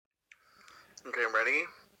Okay, ready?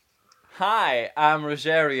 Hi, I'm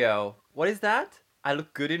Rogerio. What is that? I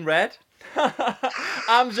look good in red?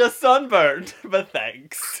 I'm just sunburned, but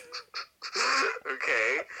thanks.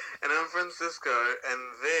 Okay, and I'm Francisco, and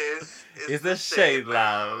this is It's the the Shade Shade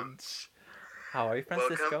Lounge. Lounge. How are you,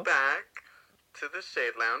 Welcome Francisco? back to the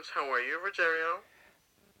Shade Lounge. How are you, Rogerio?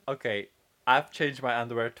 Okay, I've changed my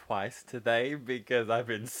underwear twice today because I've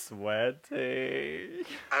been sweating.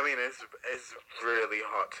 I mean, it's really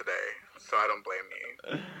hot today, so I don't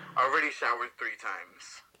blame you. I already showered 3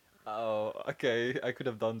 times. Oh, okay, I could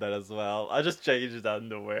have done that as well. I just changed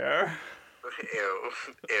underwear. Ew,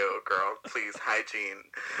 ew, girl. Please, hygiene.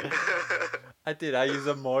 I did. I use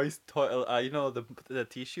a moist toilet. The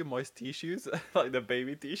tissue, moist tissues, like the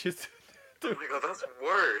baby tissues. Oh to my god, that's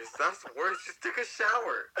worse. That's worse. Just take a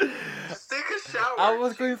shower. Just take a I shower.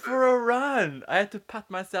 was going for Jesus. a run. I had to pat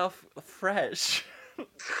myself fresh.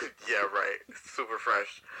 Yeah, right. Super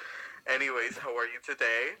fresh. Anyways, how are you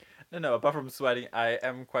today? No, apart from sweating, I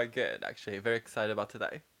am quite good actually. Very excited about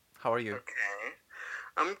today. How are you? Okay.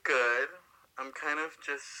 I'm good. I'm kind of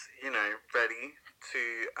just, ready to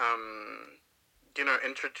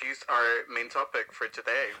introduce our main topic for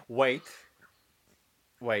today. Wait,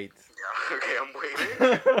 wait. Yeah, okay, I'm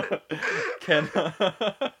waiting. can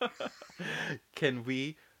can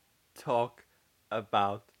we talk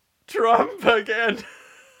about Trump again?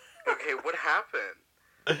 Okay, what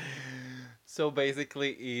happened? So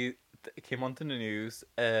basically, he came onto the news,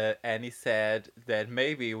 and he said that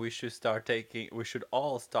maybe we should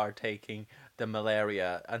all start taking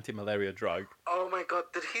the anti-malaria drug. Oh my god,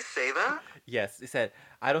 did he say that? Yes, he said,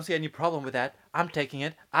 I don't see any problem with that. I'm taking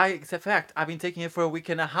it. It's a fact. I've been taking it for a week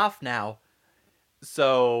and a half now.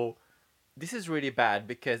 So this is really bad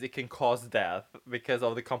because it can cause death because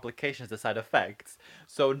of the complications, the side effects.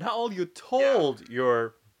 So now you Yeah. told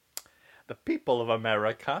the people of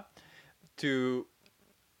America to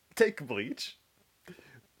take bleach,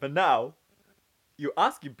 but now you're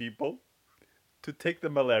asking people to take the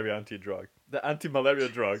malaria anti-drug, the anti-malaria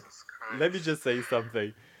drug. Jesus Let me Christ. just say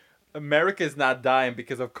something. America is not dying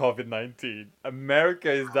because of COVID-19. America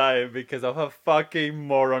is dying because of a fucking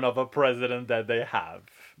moron of a president that they have.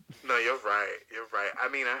 No, you're right. You're right. I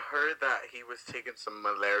mean, I heard that he was taking some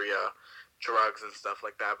malaria drugs and stuff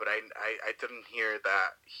like that, but I didn't hear that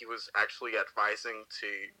he was actually advising to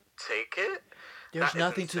take it. There's That is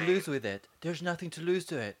nothing to insane. lose with it. There's nothing to lose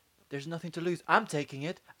to it. There's nothing to lose. I'm taking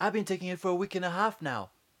it. I've been taking it for a week and a half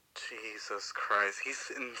now. Jesus Christ, he's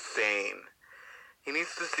insane. He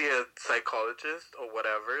needs to see a psychologist or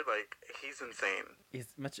whatever. Like, he's insane. It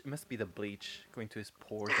must be the bleach going to his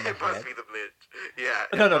pores in the It must head. be the bleach. Yeah,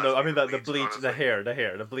 it No. must I be mean the the bleach, bleach,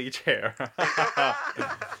 honestly. the bleach hair.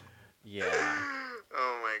 Yeah.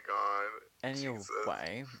 Oh my god. Jesus.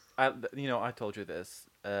 Anyway, I told you this.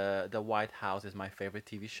 The White House is my favorite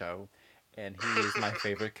TV show, and he is my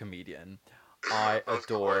favorite comedian. I Of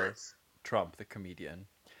adore course. Trump, the comedian.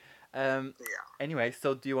 Um. Yeah. Anyway,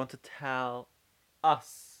 so do you want to tell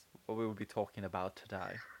us what we will be talking about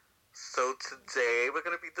today? So today we're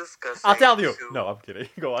gonna be I'll discussing tell you. two. No, I'm kidding.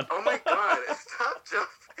 Go on. Oh my god! Stop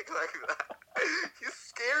jumping like that. You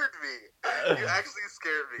scared me. You actually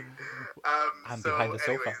scared me. I'm behind So, the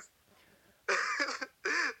sofa. anyways,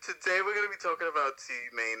 today we're gonna be talking about two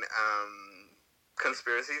main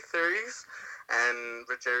conspiracy theories, and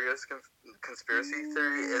Rogerio's conspiracy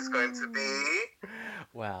theory is going to be.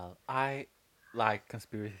 Well, I like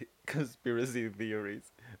conspiracy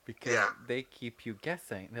theories because Yeah. they keep you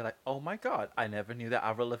guessing. They're like, "Oh my god, I never knew that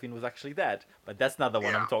Avril Lavigne was actually dead." But that's not the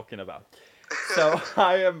one I'm Yeah. talking about. So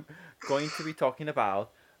I am going to be talking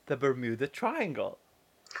about the Bermuda Triangle.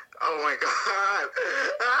 Oh my god.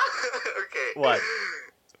 Okay. What?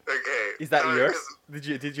 Okay. Is that Because yours?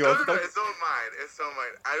 Did you no, also no, no. talk? It's all mine. It's all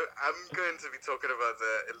mine. I'm going to be talking about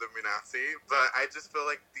the Illuminati, but I just feel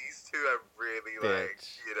like these two are really like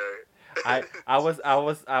Bitch. you know.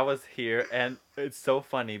 I was here, and it's so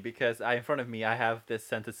funny because in front of me I have this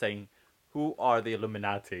sentence saying, "Who are the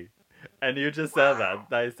Illuminati?" And you just said Wow.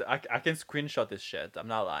 that. I can screenshot this shit. I'm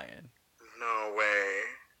not lying. No way.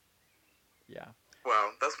 Yeah,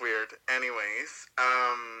 Well, that's weird. Anyways,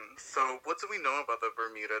 so what do we know about the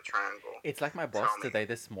Bermuda Triangle? it's like my Tell boss me. today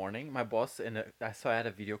this morning. My boss I had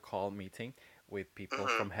a video call meeting with people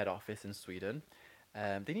Mhm. from head office in Sweden.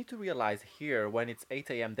 They need to realize here when it's 8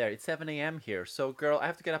 a.m. there, it's 7 a.m. here. So, girl, I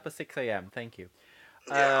have to get up at 6 a.m. Thank you.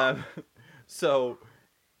 Yeah. Um, so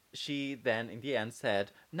she then in the end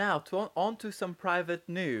said, "Now on to some private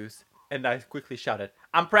news." And I quickly shouted,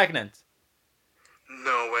 "I'm pregnant."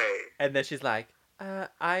 No way. And then she's like,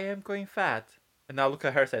 "I am going fat." And now look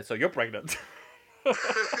at her and said, "So you're pregnant."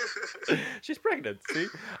 She's pregnant. See,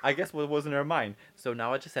 I guess what was in her mind. So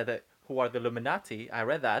now I just said that. Who are the Illuminati? I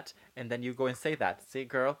read that, and then you go and say that. See,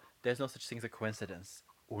 girl, there's no such thing as a coincidence.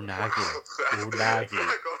 Unagi, Wow, unagi.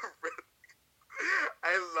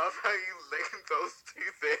 I love how you linked those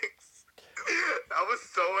two things. That was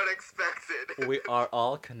so unexpected. We are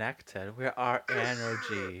all connected. We are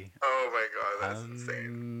energy. Oh my god, that's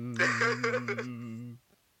insane.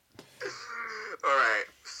 Alright,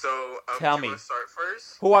 so Tell do you me, want to start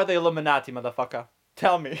first? who are the Illuminati, motherfucker?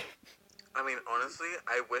 Tell me. I mean, honestly,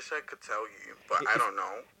 I wish I could tell you, but I don't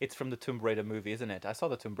know. It's from the Tomb Raider movie, isn't it? I saw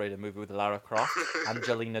the Tomb Raider movie with Lara Croft,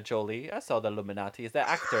 Angelina Jolie. I saw the Illuminati. Is the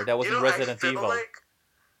actor that was in Resident I feel Evil? like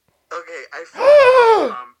okay, I feel like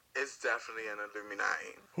Donald Trump is definitely an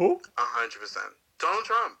Illuminati. Who? 100%. Donald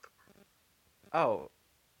Trump. Oh,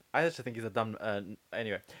 I just think he's a dumb.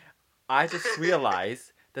 Anyway, I just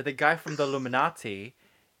realized that the guy from the Illuminati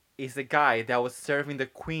is the guy that was serving the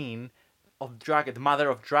queen of dragon, the mother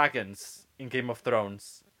of dragons in Game of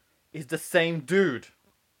Thrones. Is the same dude.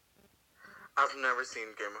 I've never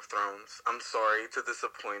seen Game of Thrones. I'm sorry to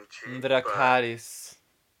disappoint you. Dracarys.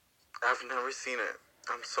 But I've never seen it.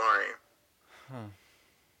 I'm sorry.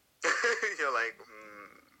 You're like,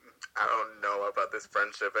 I don't know about this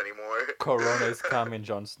friendship anymore. Corona is coming,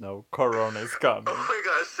 Jon Snow. Corona is coming. Oh my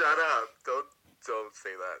gosh, shut up. Don't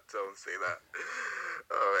say that. Don't say that.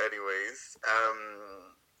 Oh, anyways.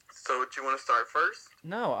 So do you want to start first?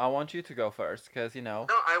 No, I want you to go first, because, No,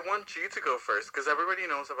 I want you to go first, because everybody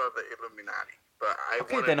knows about the Illuminati. But I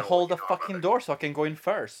Okay, then hold the fucking door so I can go in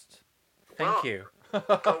first. Thank you. Go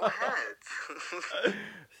ahead. This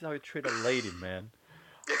is how you treat a lady, man.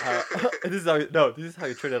 This is how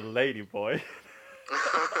you treat a lady, boy.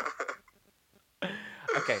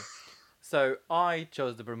 Okay, so I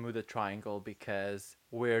chose the Bermuda Triangle because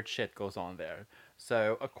weird shit goes on there.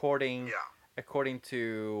 So according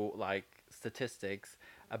to like statistics,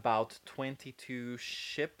 about 22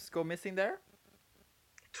 ships go missing there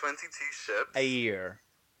 22 ships? a year.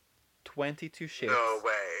 22 ships. No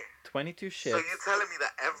way. 22 ships. So you're telling me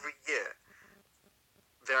that every year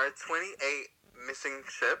there are 28 missing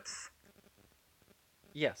ships?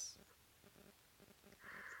 Yes.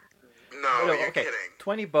 No, you're kidding.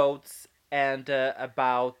 20 boats and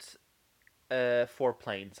about 4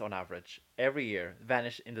 planes on average every year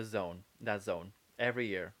vanish in that zone every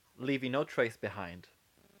year, leaving no trace behind.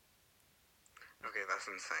 Okay, that's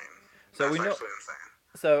insane. So that's we know. Actually insane.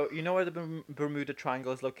 So you know where the Bermuda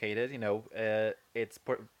Triangle is located? You know, it's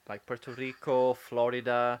like Puerto Rico,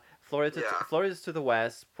 Florida. Florida's to the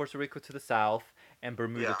west, Puerto Rico to the south, and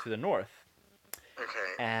Bermuda to the north.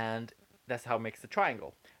 Okay. And that's how it makes the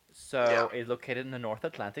triangle. So it's located in the North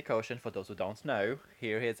Atlantic Ocean. For those who don't know,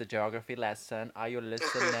 here is a geography lesson. Are you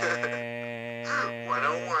listening?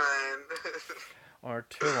 101. Or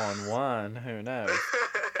 2-on-1, who knows?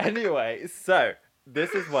 Anyway, so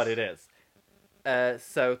this is what it is.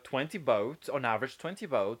 So 20 boats, on average 20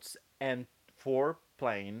 boats, and 4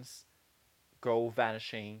 planes go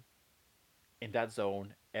vanishing in that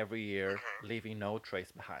zone every year, leaving no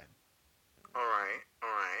trace behind. Alright.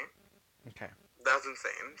 Okay. That's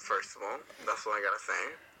insane, first of all. That's what I gotta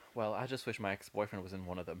say. Well, I just wish my ex-boyfriend was in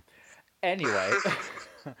one of them. Anyway.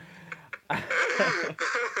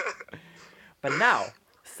 But now,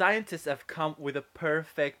 scientists have come with a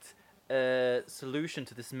perfect solution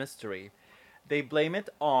to this mystery. They blame it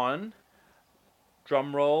on...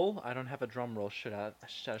 Drum roll. I don't have a drum roll. I should have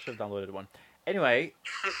downloaded one. Anyway,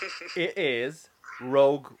 it is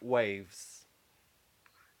rogue waves.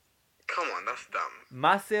 Come on, that's dumb.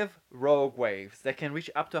 Massive rogue waves that can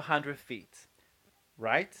reach up to 100 feet.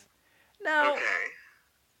 Right? Now,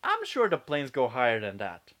 I'm sure the planes go higher than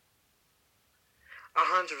that.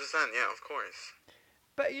 100%, yeah, of course.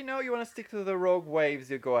 But you want to stick to the rogue waves,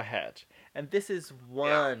 you go ahead. And this is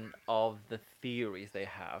one of the theories they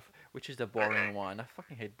have, which is the boring one. I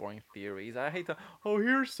fucking hate boring theories. I hate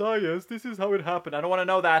here's science, this is how it happened. I don't want to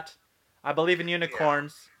know that. I believe in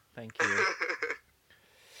unicorns. Thank you.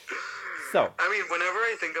 So. I mean, whenever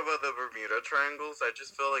I think about the Bermuda Triangles, I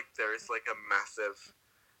just feel like there's like a massive,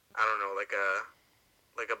 I don't know, like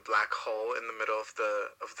a black hole in the middle of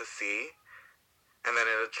the sea. And then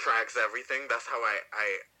it attracts everything. That's how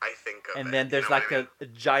I think of it. And then there's like a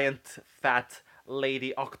giant fat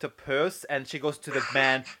lady octopus, and she goes to the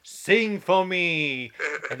man, sing for me,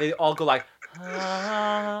 and they all go like, The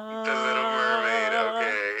Little Mermaid.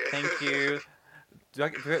 Okay. Thank you. Do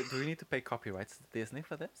we need to pay copyrights to Disney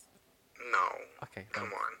for this? No. Okay.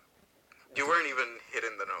 Come on. You weren't even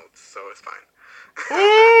hitting the notes, so it's fine.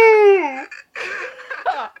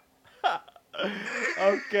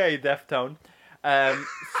 Okay, Deftone.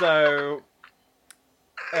 So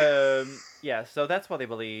Yeah, so that's what they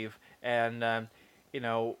believe, and you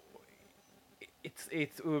know,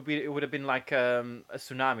 it would have been like a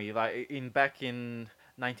tsunami, like in back in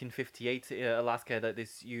 1958, Alaska had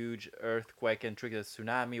this huge earthquake and triggered a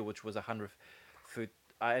tsunami, which was 100 foot.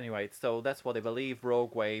 Anyway, so that's what they believe,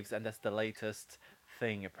 rogue waves, and that's the latest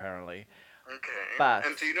thing apparently. Okay. But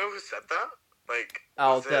And do you know who said that? Like,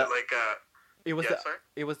 oh, was it like a? it was Yeah, the sorry.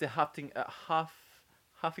 it was the Huffington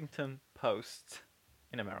Post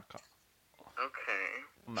in America. Okay.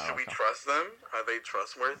 Should we America. trust them? Are they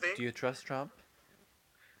trustworthy? Do you trust Trump?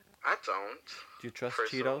 I don't, Do you trust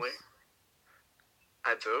personally. Cheetos?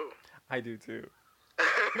 I do. I do too.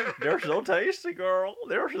 They're so tasty, girl.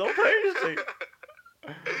 They're so tasty.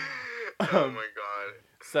 Oh my god.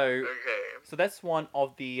 so, Okay. so that's one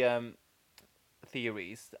of the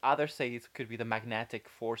theories. Others say it could be the magnetic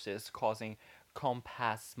forces causing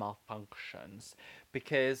compass malfunctions,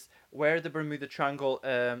 because where the Bermuda Triangle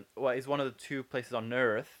well, is one of the two places on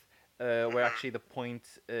Earth where Mhm. actually the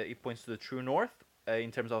point it points to the true north.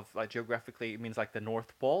 In terms of like geographically, it means like the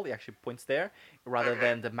North Pole. It actually points there rather Okay.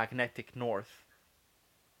 than the magnetic north. Oh,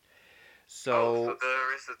 so So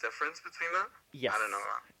there is a difference between them? I don't know yes,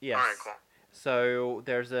 that. All right, yes. cool. So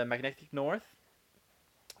there's a magnetic north,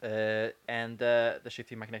 and the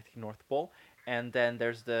shifting magnetic north pole, and then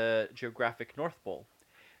there's the geographic north pole. All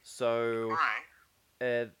So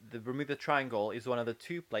right. the Bermuda Triangle is one of the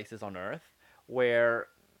two places on Earth where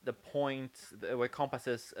the point where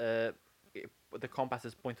compasses the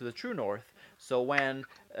compasses point to the true north. So when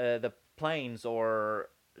the planes or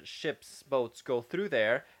ships, boats go through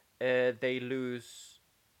there, they lose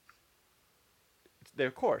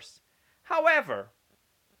their course. However,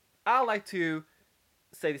 I like to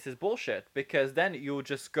say this is bullshit because then you'll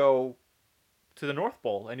just go to the North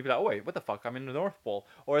Pole and you'd be like, oh wait, what the fuck? I'm in the North Pole.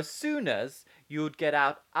 Or as soon as you'd get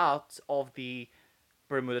out of the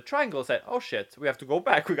Bermuda Triangle, say, oh shit, we have to go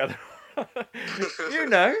back. We got, you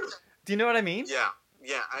know. Do you know what I mean? Yeah.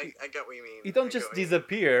 Yeah, You, I get what you mean. you don't I get just what you mean.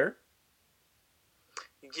 disappear.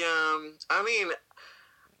 Yeah, I mean,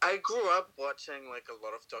 I grew up watching like a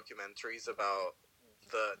lot of documentaries about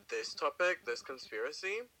this topic, this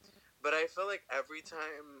conspiracy, but I feel like every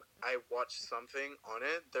time I watch something on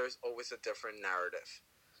it, there's always a different narrative.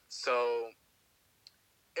 So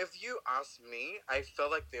if you ask me, I feel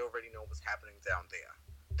like they already know what's happening down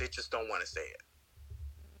there. They just don't want to say it.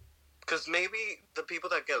 Because maybe the people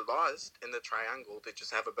that get lost in the triangle, they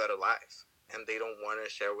just have a better life and they don't want to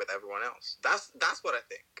share with everyone else. That's what I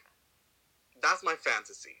think. That's my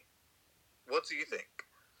fantasy. What do you think?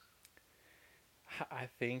 I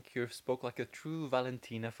think you spoke like a true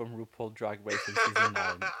Valentina from RuPaul Drag Race in season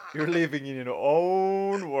 9. You're living in your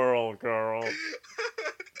own world, girl.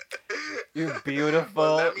 You're Well,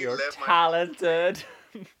 beautiful. let me You're live my talented.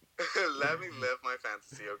 let me live my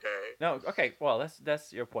fantasy, okay? No, okay. Well,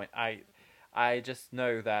 that's your point. I just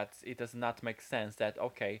know that it does not make sense that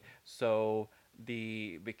okay, so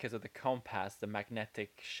the because of the compass, the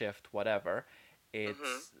magnetic shift, whatever, Mhm.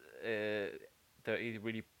 it's it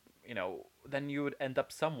really then you would end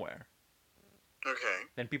up somewhere. Okay.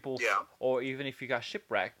 Then people Yeah. or even if you got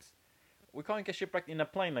shipwrecked, we can't get shipwrecked in a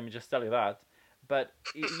plane. Let me just tell you that. But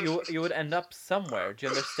you would end up somewhere. Do you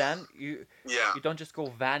understand? Yeah. You don't just go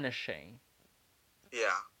vanishing.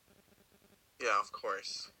 Yeah. Yeah. Of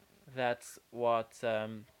course. That's what.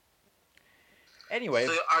 Anyway,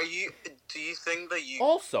 So, are you? Do you think that you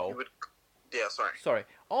also, would? Yeah. Sorry. sorry.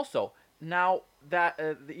 Also, now that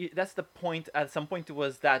that's the point. At some point, it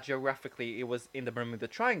was that geographically, it was in the Bermuda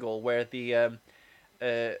Triangle where the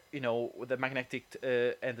the magnetic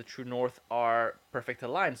and the true north are perfect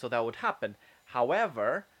aligned, so that would happen.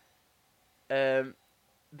 However, um,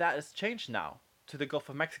 that has changed now to the Gulf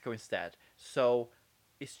of Mexico instead. So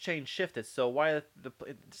it's changed, shifted. So why it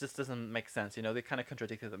just doesn't make sense? They kind of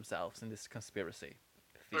contradicted themselves in this conspiracy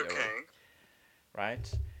theory, Okay. right?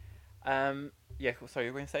 Yeah. Sorry,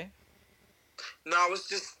 you were going to say? No, I was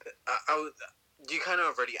just. I was. You kind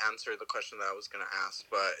of already answered the question that I was gonna ask,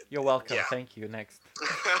 but You're welcome. yeah. Thank you. Next.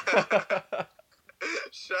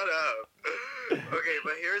 Shut up. Okay,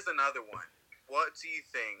 but here's another one. What do you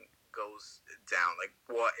think goes down? Like,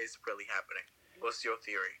 what is really happening? What's your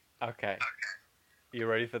theory? Okay. You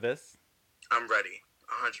ready for this? I'm ready.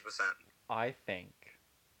 100%. I think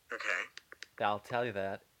Okay. that I'll tell you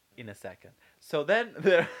that in a second. So then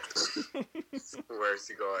there. Where's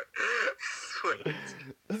he going?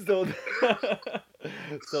 so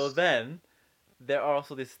so then there are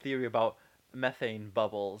also this theory about methane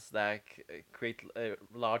bubbles that create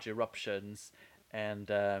large eruptions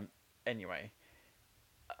and anyway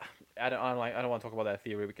I don't want to talk about that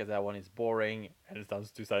theory because that one is boring and it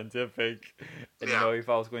sounds too scientific. And Yeah. if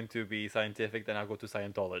I was going to be scientific, then I'll go to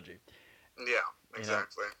Scientology. Yeah. You know,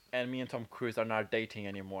 Exactly. and me and Tom Cruise are not dating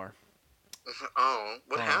anymore. Oh,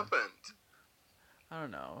 what Oh, happened? I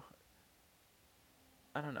don't know.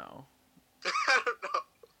 I don't know. I don't know.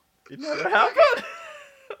 It never Okay. happened.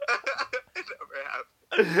 It never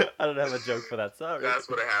happened. I don't have a joke for that. Sorry. That's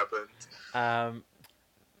what happened. Um,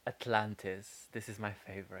 Atlantis. This is my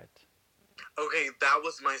favorite. Okay, that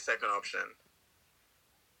was my second option.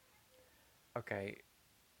 Okay.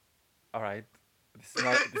 All right.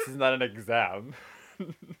 This is not an exam.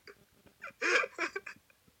 This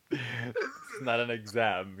is not an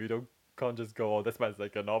exam. You don't can't just go, oh, that's my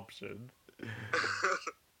second option.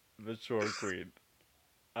 The sure, Queen.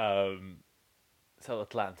 Um, so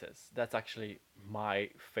Atlantis. That's actually my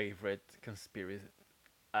favorite conspiracy.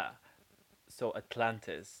 Uh, so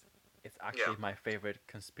Atlantis is Yeah. actually my favorite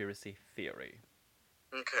conspiracy theory.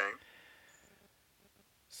 Okay.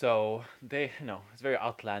 So it's a very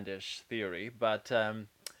outlandish theory, but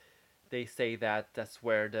they say that that's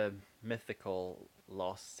where the mythical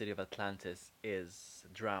lost city of Atlantis is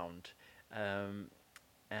drowned, um,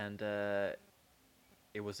 and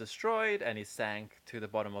it was destroyed and it sank to the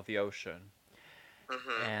bottom of the ocean.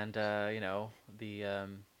 Mhm. And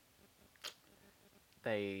the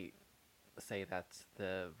they say that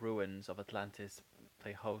the ruins of Atlantis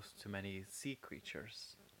play host to many sea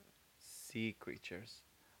creatures. Sea creatures.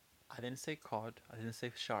 I didn't say cod. I didn't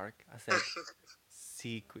say shark. I said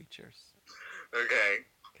sea creatures. Okay.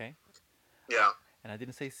 Okay? Yeah. And I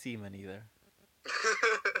didn't say seaman either.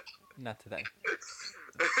 Not today.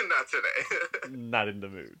 Not today. Not in the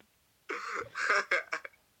mood.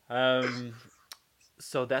 Um,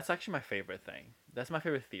 so that's actually my favorite thing. That's my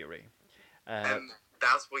favorite theory. Uh, And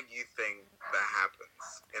that's what you think that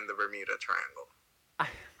happens in the Bermuda Triangle. I,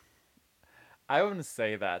 I wouldn't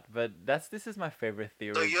say that, but this is my favorite So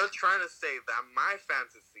theory. you're trying to say that my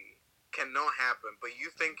fantasy cannot happen, but you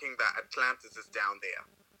thinking that Atlantis is down there.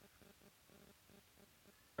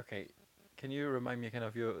 Okay, can you remind me again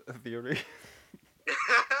of your theory?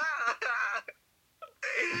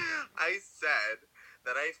 I said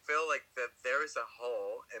that I feel like that there is a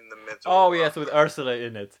hole in the middle Oh of... yes, with Ursula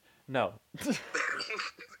in it. No.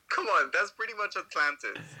 Come on, that's pretty much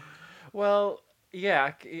Atlantis. Well,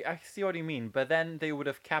 yeah, I see what you mean, but then they would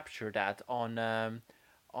have captured that on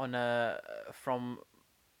from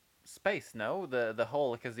space, no? The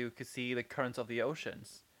whole, because you could see the currents of the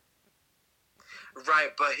oceans. Right,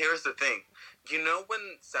 but here's the thing. You know when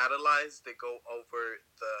satellites they go over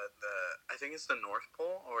the I think it's the North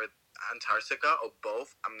Pole or Antarctica or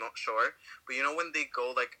both, I'm not sure. But you know when they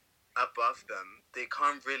go like above them, they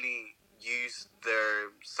can't really use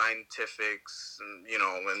their scientifics and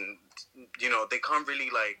they can't really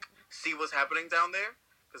like see what's happening down there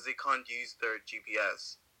because they can't use their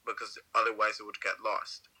GPS because otherwise it would get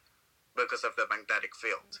lost because of the magnetic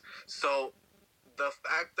field. So the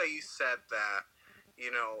fact that you said that,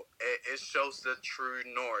 it shows the true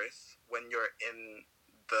north when you're in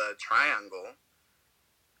the triangle,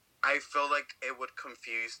 I feel like it would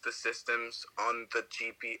confuse the systems on the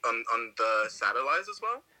on the satellites as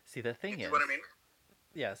well. See, the You thing see is, what I mean?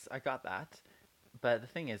 yes, I got that, but the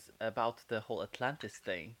thing is about the whole Atlantis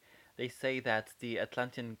thing. They say that the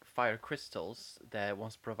Atlantean fire crystals that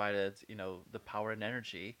once provided, the power and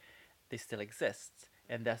energy, they still exist,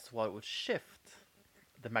 and that's what would shift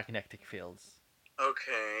the magnetic fields.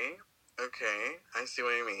 Okay, okay, I see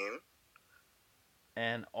what you mean.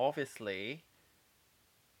 And obviously,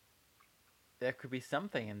 there could be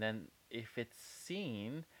something, and then if it's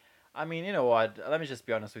seen, I mean, you know what? Let me just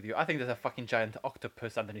be honest with you. I think there's a fucking giant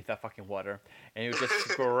octopus underneath that fucking water, and you just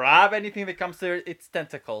grab anything that comes to its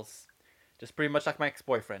tentacles, just pretty much like my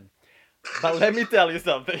ex-boyfriend. But let me tell you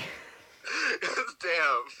something.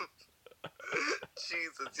 Damn.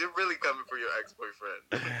 Jesus, you're really coming for your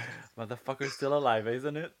ex-boyfriend. Motherfucker's still alive,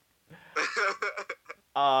 isn't it?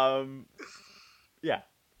 Yeah.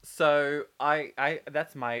 So it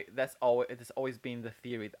has always been the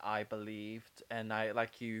theory that I believed, and I,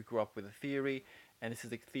 like you, grew up with a theory, and this is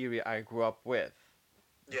the theory I grew up with.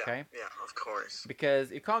 Yeah, Okay, yeah, of course.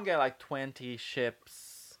 because you can't get like 20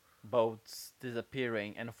 ships, boats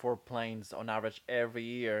disappearing, and 4 planes on average every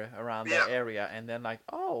year around Yeah, that area, and then like,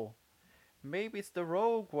 oh, maybe it's the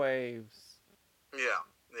rogue waves. yeah,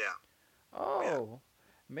 yeah, yeah. Oh,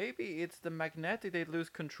 maybe it's the magnetic they lose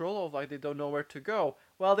control of, like they don't know where to go.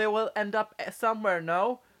 Well, they will end up somewhere,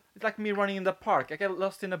 no? It's like me running in the park. I get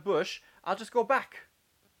lost in a bush, I'll just go back.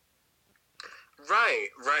 Right,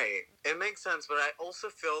 right. It makes sense, but I also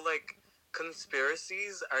feel like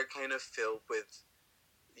conspiracies are kind of filled with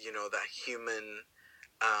that human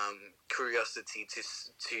curiosity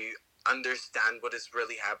to understand what is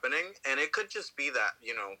really happening, and it could just be that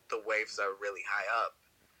the waves are really high up.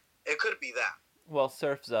 It could be that. Well,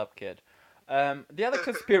 surf's up, kid. The other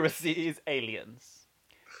conspiracy is aliens.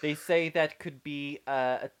 They say that could be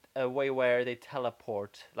a way where they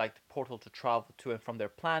teleport, like the portal to travel to and from their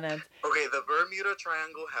planet. Okay, the Bermuda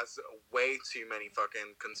Triangle has way too many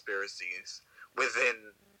fucking conspiracies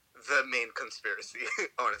within the main conspiracy,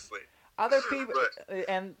 honestly. Other people, But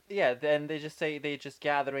and yeah, then they just say they just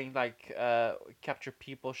gathering like capture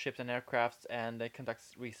people, ships, and aircrafts, and they conduct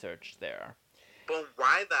research there.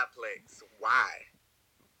 why that place? Why?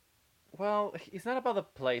 Well, it's not about the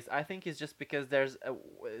place. I think it's just because there's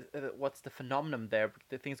what's the phenomenon there?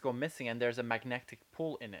 The things go missing, and there's a magnetic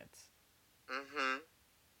pull in it. Mm-hmm.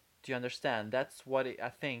 Do you understand? That's what I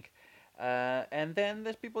think. And then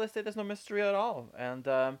there's people that say there's no mystery at all, and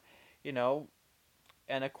you know,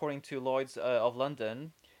 and according to Lloyd's of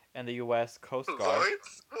London and the U.S. Coast Guard,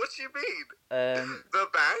 Lloyd's? What you mean? um, The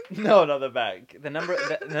bank? no, not the bank. The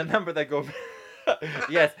number that go.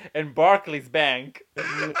 Yes, and Barclays Bank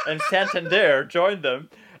and Santander joined them.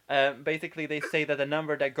 Basically, they say that the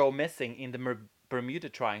number that go missing in the Bermuda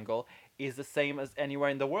Triangle is the same as anywhere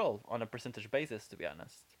in the world on a percentage basis. To be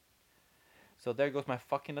honest. So there goes my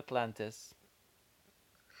fucking Atlantis.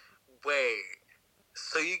 Wait.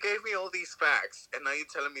 So you gave me all these facts, and now you're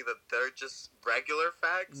telling me that they're just regular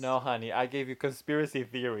facts? No, honey, I gave you conspiracy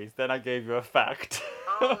theories, then I gave you a fact.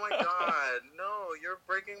 Oh my god, no, you're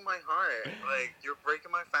breaking my heart. Like, you're breaking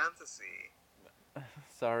my fantasy.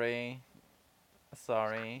 Sorry.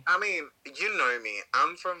 Sorry. I mean, you know me.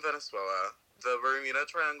 I'm from Venezuela. The Bermuda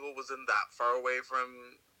Triangle wasn't that far away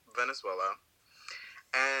from Venezuela.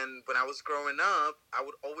 And when I was growing up, I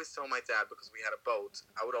would always tell my dad, because we had a boat,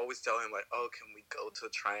 I would always tell him, like, oh, can we go to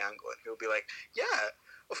a triangle? And he'll be like, yeah,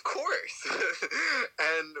 of course.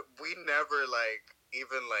 And we never, like,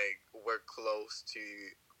 even, like, were close to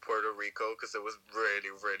Puerto Rico because it was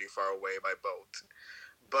really, really far away by boat.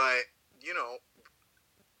 But,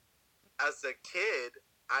 as a kid,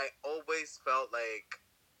 I always felt like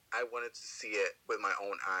I wanted to see it with my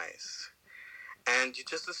own eyes. And you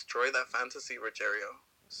just destroyed that fantasy, Rogerio.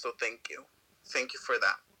 So thank you. Thank you for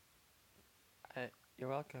that. You're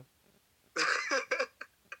welcome.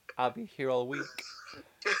 I'll be here all week.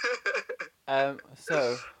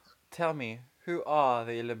 So, tell me, who are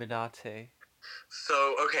the Illuminati?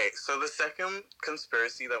 So the second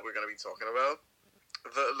conspiracy that we're going to be talking about,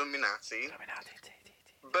 the Illuminati.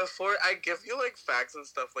 Before I give you, like, facts and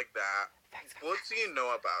stuff like that, what do you know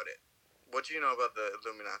about it? What do you know about the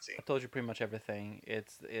Illuminati? I told you pretty much everything.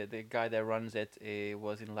 It's the guy that runs it.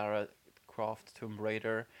 Was in Lara Croft Tomb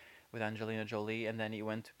Raider with Angelina Jolie, and then he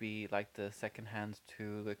went to be like the second hand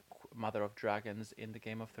to the Mother of Dragons in the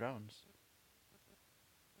Game of Thrones.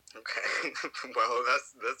 Okay, well,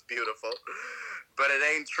 that's beautiful, but it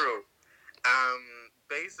ain't true.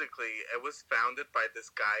 Basically, it was founded by this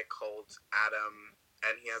guy called Adam,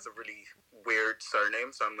 and he has a really weird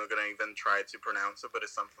surname, so I'm not gonna even try to pronounce it, but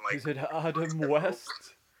it's something like... Is it Adam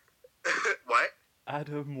West? What?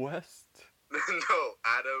 Adam West? No,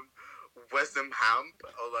 Adam Westenhamp,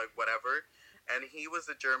 or like whatever, and he was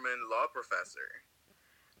a German law professor,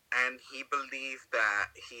 and he believed that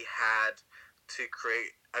he had to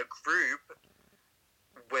create a group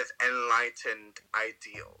with enlightened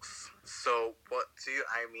ideals. So what do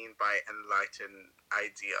I mean by enlightened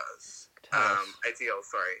ideas? Ideals,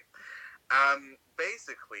 sorry.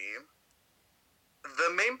 Basically,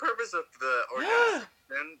 the main purpose of the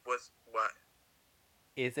organization was what?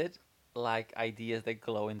 Is it like ideas that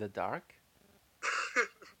glow in the dark?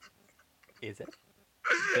 Is it?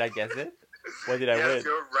 Did I guess it? What did I win? Yes,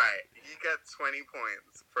 you're right. You get 20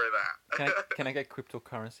 points for that. Can I get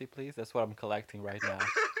cryptocurrency, please? That's what I'm collecting right now.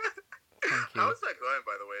 Thank you. How is that going,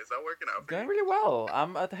 by the way? Is that working out for Going you? really well.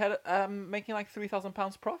 I'm making like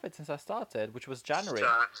 £3,000 profit since I started, which was January.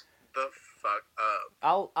 Shut the fuck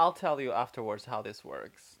up. I'll tell you afterwards how this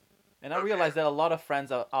works. And I realized that a lot of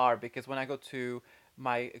friends are because when I go to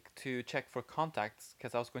check for contacts,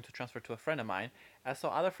 because I was going to transfer to a friend of mine, I saw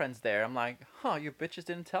other friends there. I'm like, you bitches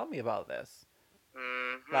didn't tell me about this.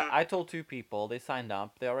 Mm-hmm. Like, I told 2 people, they signed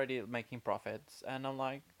up, they're already making profits, and I'm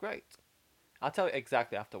like, great. I'll tell you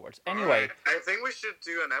exactly afterwards. Anyway, I think we should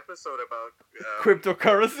do an episode about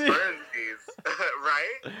cryptocurrency. Currencies,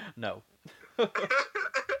 right? No.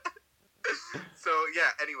 So yeah.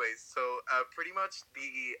 Anyways, so pretty much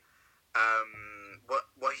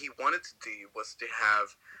what he wanted to do was to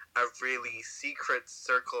have a really secret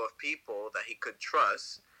circle of people that he could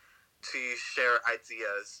trust to share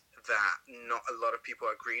ideas that not a lot of people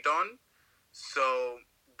agreed on. So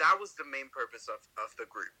that was the main purpose of the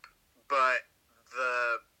group. But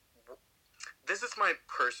the this is my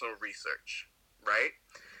personal research, right?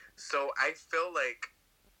 So I feel like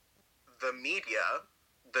the media,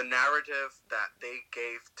 the narrative that they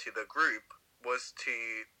gave to the group was to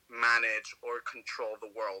manage or control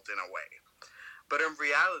the world in a way. But in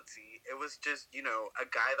reality, it was just, a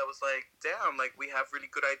guy that was like, damn, like we have really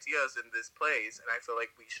good ideas in this place, and I feel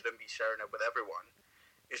like we shouldn't be sharing it with everyone.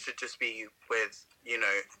 It should just be with,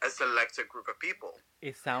 a selected group of people.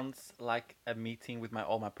 It sounds like a meeting with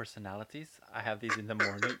all my personalities. I have these in the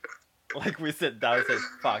morning. Like we sit down and said,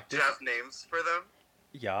 "Fuck Do you this." have names for them?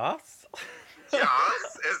 Yes.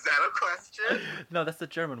 Yes? Is that a question? No, that's the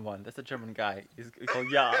German one. That's the German guy. He's called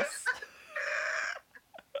Jas.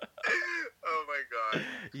 Oh my god.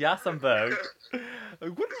 Jasenberg.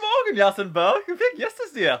 Guten Morgen, Jasenberg. Wie geht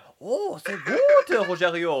es dir? Oh, sehr gut,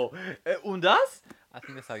 Rogerio. Und das? I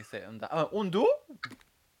think that's how you say it. Und du?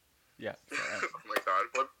 Yeah. So, Oh my god.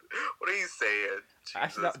 What are you saying?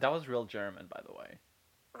 actually, Jesus. that was real German, by the way.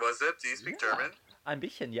 Was it? Do you speak Ja. German? Ein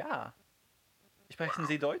bisschen, ja. Sprechen Wow.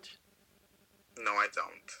 Sie Deutsch? No, I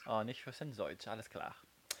don't. Oh, nicht fließend Deutsch. Alles klar.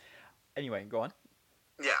 Anyway, go on.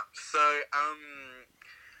 Yeah. So,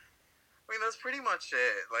 that's pretty much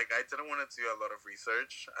it. Like, I didn't want to do a lot of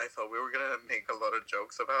research. I thought we were gonna make a lot of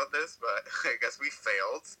jokes about this, but I guess we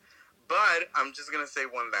failed. But I'm just gonna say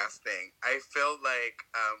one last thing. I feel like,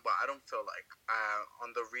 I don't feel like,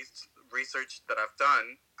 on the research that I've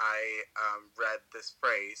done, I read this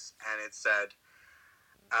phrase, and it said,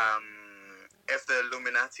 if the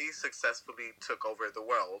Illuminati successfully took over the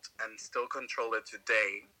world and still control it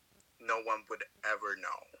today, no one would ever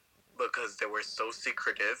know, because they were so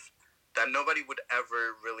secretive that nobody would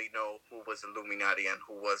ever really know who was Illuminati and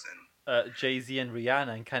who wasn't. Jay-Z and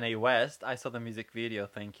Rihanna and Kanye West. I saw the music video,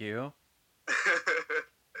 thank you.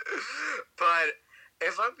 But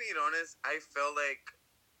if I'm being honest, I feel like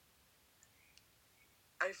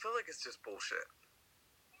it's just bullshit.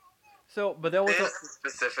 So, but there was This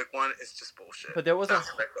specific one is just bullshit. But there was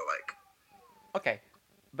That's what I feel like. Okay,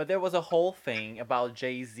 but there was a whole thing about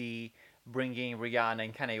Jay-Z bringing Rihanna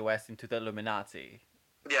and Kanye West into the Illuminati.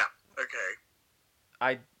 Yeah.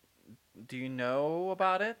 Okay. Do you know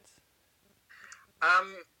about it? I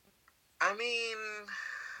mean,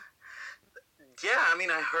 yeah. I mean,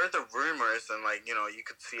 I heard the rumors, and you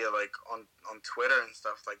could see it like on Twitter and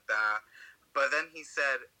stuff like that. But then he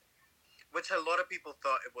said, which a lot of people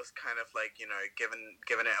thought it was kind of like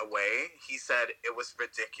giving it away. He said it was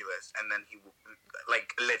ridiculous, and then he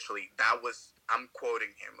literally I'm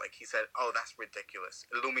quoting him, like he said, "Oh, that's ridiculous.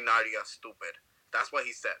 Illuminati are stupid." That's what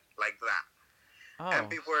he said, like that. Oh. And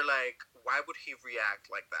people were like, "Why would he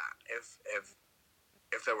react like that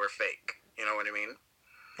if they were fake?" You know what I mean?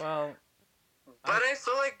 Well, but I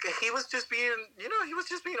feel like he was just being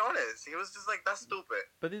honest. He was just like, "That's stupid."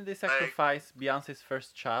 But didn't they sacrifice Beyonce's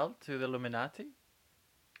first child to the Illuminati?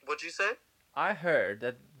 What'd you say? I heard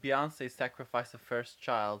that Beyonce sacrificed the first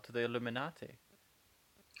child to the Illuminati.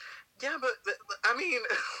 Yeah, but I mean,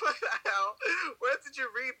 what the hell? Where did you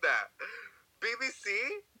read that? BBC?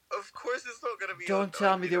 Of course it's not gonna be. Don't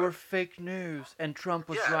tell me they were fake news and Trump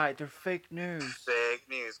was right. They're fake news. Fake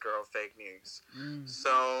news, girl. Fake news. Mm.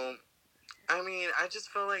 So, I mean, I just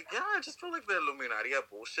feel like the Illuminati are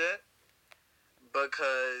bullshit,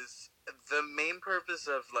 because the main purpose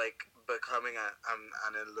of becoming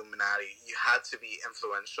an Illuminati, you had to be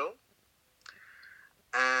influential.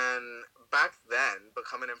 And back then,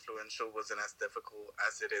 becoming influential wasn't as difficult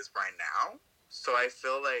as it is right now. So I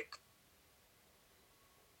feel like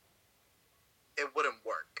it wouldn't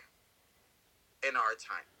work in our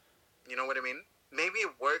time. You know what I mean? Maybe it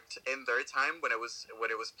worked in their time when it was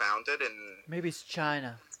founded in maybe it's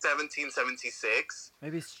China. 1776.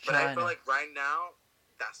 Maybe it's China. But I feel like right now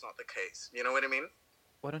that's not the case. You know what I mean?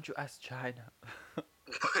 Why don't you ask China? Why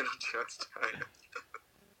don't you ask China?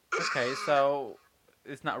 Okay, so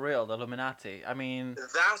it's not real, the Illuminati. I mean,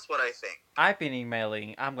 that's what I think. I've been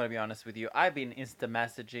emailing. I'm gonna be honest with you. I've been insta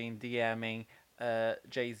messaging, DMing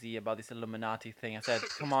Jay-Z about this Illuminati thing. I said,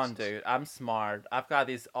 "Come on, dude. I'm smart. I've got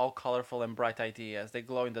these all colorful and bright ideas. They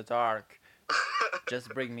glow in the dark. Just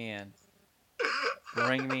bring me in.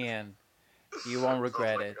 Bring me in. You won't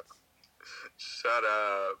regret it." God. Shut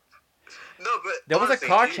up. No, but there was a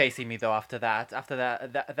car chasing me though. After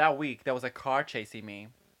that week, there was a car chasing me.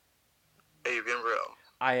 Are you being real?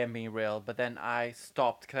 I am being real, but then I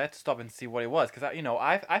stopped because I had to stop and see what it was, because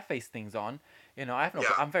I face things on.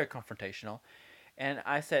 I'm very confrontational, and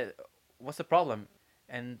I said, "What's the problem?"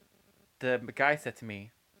 And the guy said to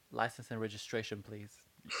me, "License and registration, please."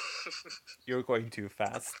 You're going too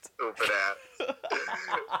fast. Stupid ass.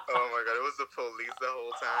 Oh my god, it was the police the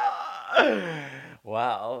whole time.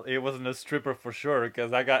 Well, it wasn't a stripper for sure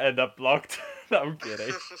because I got end up blocked. No, I'm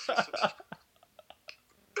kidding.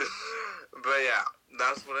 But yeah,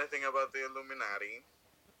 that's what I think about the Illuminati.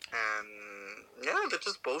 And yeah, they're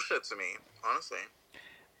just bullshit to me, honestly.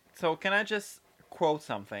 So can I just quote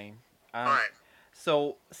something? Um, Alright.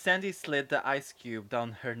 so Sandy slid the ice cube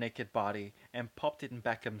down her naked body and popped it in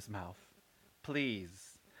Beckham's mouth.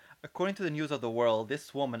 Please. According to the News of the World,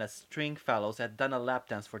 this woman at Stringfellows had done a lap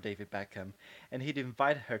dance for David Beckham, and he'd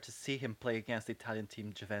invited her to see him play against the Italian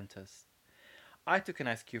team Juventus. I took an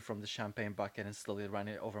ice cube from the champagne bucket and slowly ran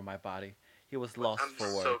it over my body. He was lost I'm for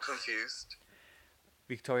so words. confused.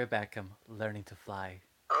 Victoria Beckham, learning to fly.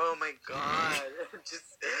 Oh my god. Just,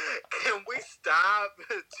 can we stop?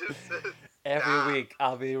 Just Every stop. week,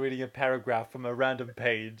 I'll be reading a paragraph from a random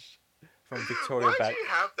page from Victoria Why'd Beckham. you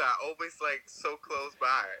have that always like so close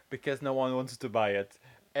by? Because no one wants to buy it.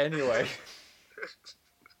 Anyway.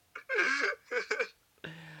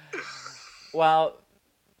 Well,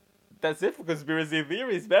 that's it for Conspiracy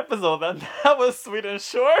Theories episode, and that was sweet and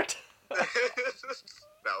short.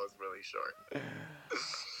 That was really short.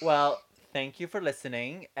 Well, thank you for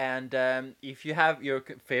listening, and if you have your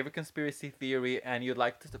favorite conspiracy theory and you'd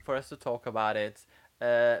like for us to talk about it,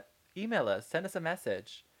 email us, send us a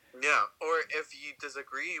message. Yeah, or if you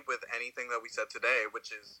disagree with anything that we said today,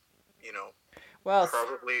 which is, you know, Well,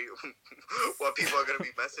 probably what people are going to be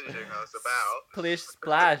messaging us about. Splish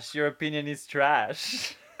splash, your opinion is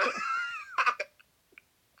trash.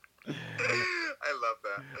 I love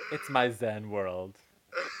that. It's my Zen world.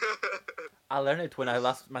 I learned it when I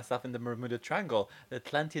lost myself in the Bermuda Triangle. The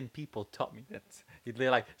Atlantean people taught me that.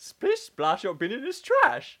 They're like, splish splash, your opinion is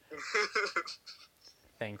trash.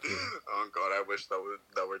 Thank you. Oh god, I wish that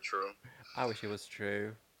were true. I wish it was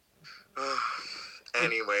true.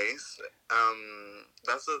 Anyways,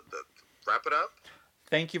 that's wrap it up.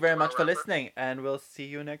 Thank you very much for listening, and we'll see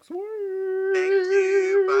you next week. Thank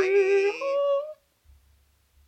you. Bye.